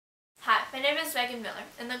my name is Megan Miller,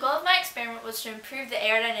 and the goal of my experiment was to improve the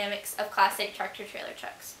aerodynamics of Class 8 tractor-trailer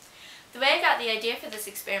trucks. The way I got the idea for this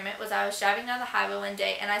experiment was I was driving down the highway one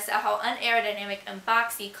day and I saw how unaerodynamic and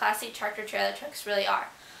boxy Class 8 tractor-trailer trucks really are.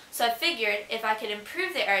 So I figured if I could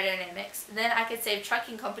improve the aerodynamics, then I could save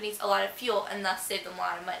trucking companies a lot of fuel and thus save them a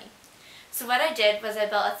lot of money. So what I did was I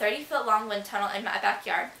built a 30-foot long wind tunnel in my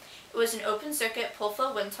backyard. It was an open-circuit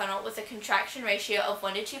pull-flow wind tunnel with a contraction ratio of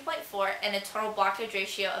 1 to 2.4 and a total blockage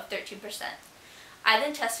ratio of 13%. I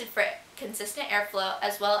then tested for consistent airflow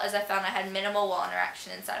as well as I found I had minimal wall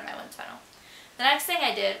interaction inside of my wind tunnel. The next thing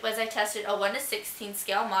I did was I tested a 1 to 16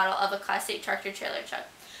 scale model of a Class 8 tractor-trailer truck.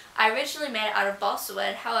 I originally made it out of balsa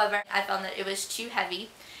wood, however, I found that it was too heavy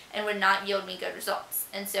and would not yield me good results.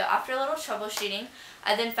 And so after a little troubleshooting,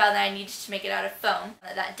 I then found that I needed to make it out of foam.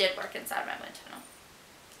 That did work inside my wind tunnel.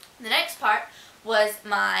 The next part was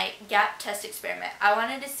my gap test experiment. I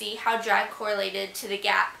wanted to see how drag correlated to the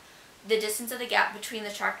distance of the gap between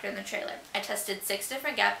the tractor and the trailer. I tested 6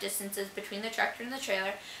 different gap distances between the tractor and the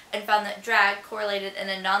trailer and found that drag correlated in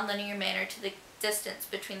a non-linear manner to the distance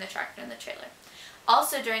between the tractor and the trailer.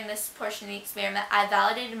 Also during this portion of the experiment, I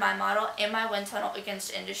validated my model and my wind tunnel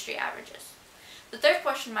against industry averages. The third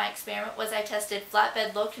portion of my experiment was I tested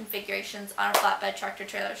flatbed load configurations on a flatbed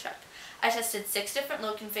tractor-trailer truck. I tested 6 different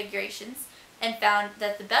load configurations and found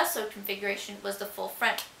that the best load configuration was the full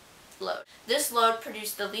front load. This load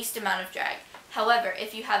produced the least amount of drag. However,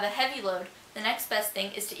 if you have a heavy load, the next best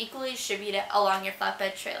thing is to equally distribute it along your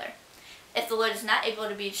flatbed trailer. If the load is not able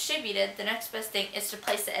to be distributed, the next best thing is to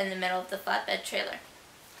place it in the middle of the flatbed trailer.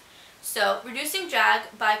 So, reducing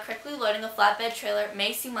drag by correctly loading a flatbed trailer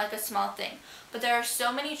may seem like a small thing, but there are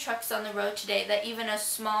so many trucks on the road today that even a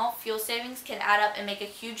small fuel savings can add up and make a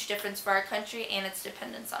huge difference for our country and its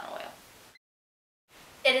dependence on oil.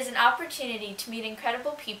 It is an opportunity to meet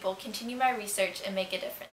incredible people, continue my research, and make a difference.